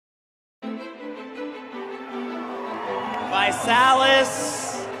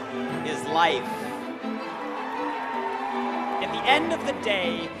ViSalus is life. At the end of the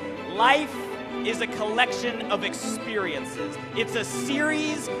day, life is a collection of experiences. It's a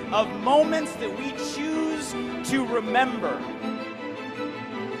series of moments that we choose to remember.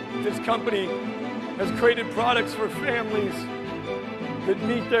 This company has created products for families that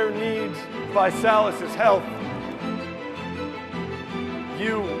meet their needs. ViSalus is health.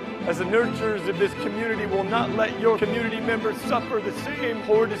 You, as the nurturers of this community, will not let your community members suffer the same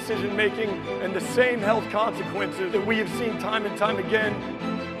poor decision-making and the same health consequences that we have seen time and time again.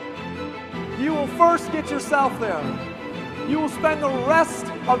 You will first get yourself there. You will spend the rest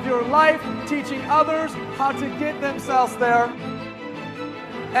of your life teaching others how to get themselves there.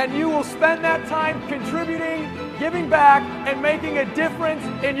 And you will spend that time contributing, giving back, and making a difference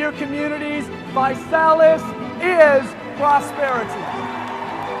in your communities. ViSalus is prosperity.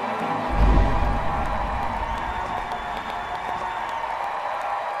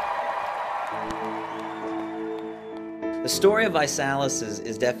 The story of ViSalus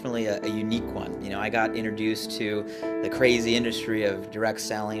is definitely a unique one. You know, I got introduced to the crazy industry of direct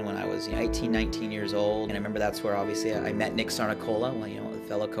selling when I was 18, 19 years old. And I remember that's where obviously I met Nick Sarnicola, a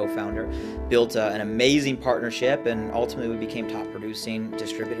fellow co-founder, built an amazing partnership, and ultimately we became top producing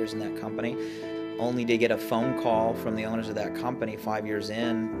distributors in that company. Only to get a phone call from the owners of that company 5 years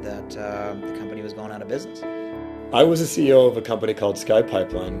in that the company was going out of business. I was the CEO of a company called Sky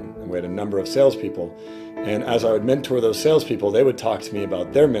Pipeline, and we had a number of salespeople. And as I would mentor those salespeople, they would talk to me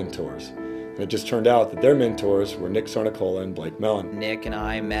about their mentors. And it just turned out that their mentors were Nick Sarnicola and Blake Mellon. Nick and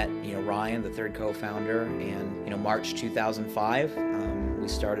I met, Ryan, the third co-founder, in March 2005. We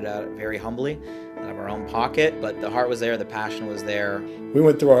started out very humbly, out of our own pocket, but the heart was there, the passion was there. We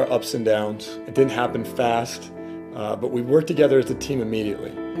went through our ups and downs. It didn't happen fast, but we worked together as a team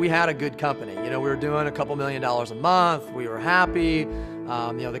immediately. We had a good company. We were doing a couple $1 million a month. We were happy.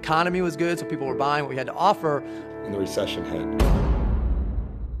 The economy was good, so people were buying what we had to offer. And the recession hit.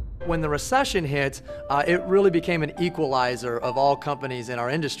 When the recession hit, it really became an equalizer of all companies in our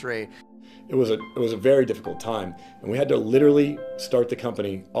industry. It was a very difficult time, and we had to literally start the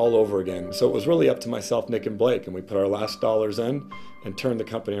company all over again. So it was really up to myself, Nick, and Blake, and we put our last dollars in and turned the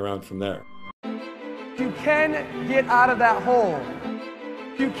company around from there. You can get out of that hole.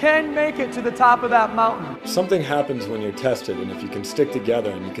 You can make it to the top of that mountain. Something happens when you're tested, and if you can stick together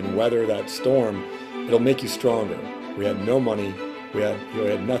and you can weather that storm, it'll make you stronger. We had no money, we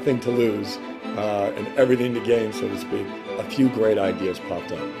had nothing to lose, and everything to gain, so to speak. A few great ideas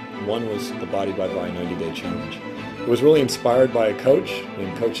popped up. One was the Body by Vi 90-Day Challenge. It was really inspired by a coach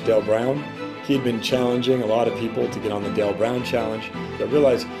named Coach Dale Brown. He had been challenging a lot of people to get on the Dale Brown Challenge. I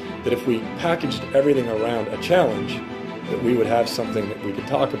realized that if we packaged everything around a challenge, that we would have something that we could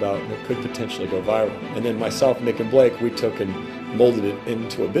talk about that could potentially go viral. And then myself, Nick, and Blake, we took and molded it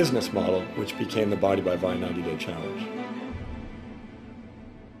into a business model, which became the Body by Vi 90-Day Challenge.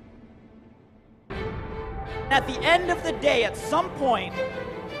 At the end of the day, at some point,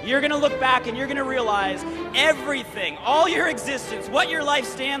 you're going to look back and you're going to realize everything, all your existence, what your life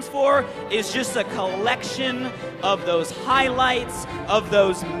stands for is just a collection of those highlights, of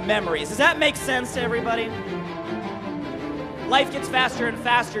those memories. Does that make sense to everybody? Life gets faster and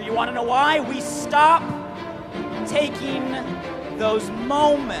faster. You want to know why? We stop taking those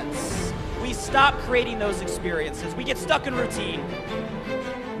moments. We stop creating those experiences. We get stuck in routine.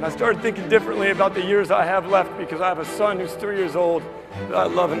 And I started thinking differently about the years I have left because I have a son who's 3 years old that I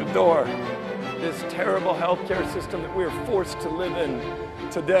love and adore. This terrible healthcare system that we are forced to live in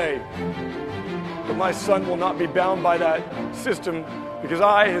today. But my son will not be bound by that system because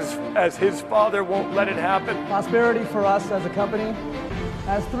I, as his father, won't let it happen. Prosperity for us as a company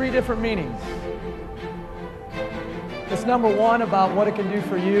has 3 different meanings. It's number 1 about what it can do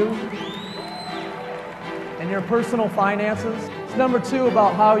for you and your personal finances. It's number 2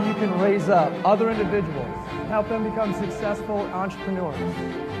 about how you can raise up other individuals, help them become successful entrepreneurs.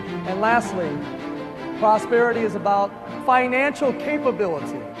 And lastly, prosperity is about financial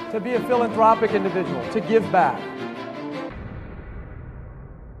capability to be a philanthropic individual, to give back.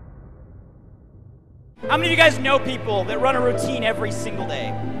 How many of you guys know people that run a routine every single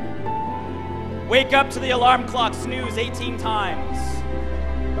day? Wake up to the alarm clock, snooze 18 times.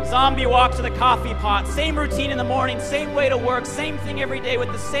 Zombie walk to the coffee pot, same routine in the morning, same way to work, same thing every day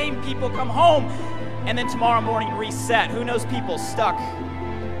with the same people, come home, and then tomorrow morning reset. Who knows people stuck?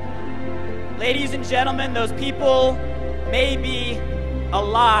 Ladies and gentlemen, those people may be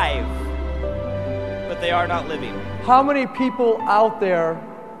alive, but they are not living. How many people out there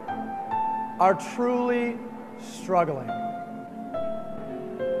are truly struggling?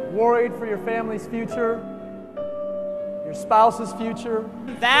 Worried for your family's future, your spouse's future.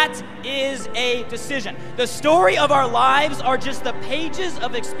 That is a decision. The story of our lives are just the pages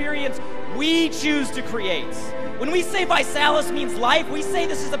of experience we choose to create. When we say ViSalus means life, we say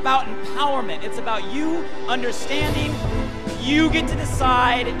this is about empowerment. It's about you understanding. You get to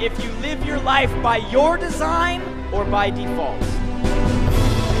decide if you live your life by your design or by default.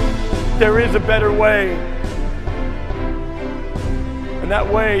 There is a better way, and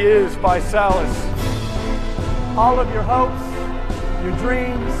that way is ViSalus. All of your hopes, your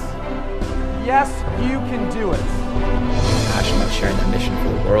dreams, yes, you can do it. Passionate about sharing that mission for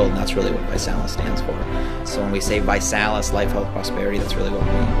the world, and that's really what ViSalus stands for. So when we say ViSalus, life, health, prosperity, that's really what we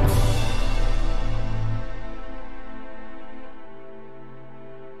mean.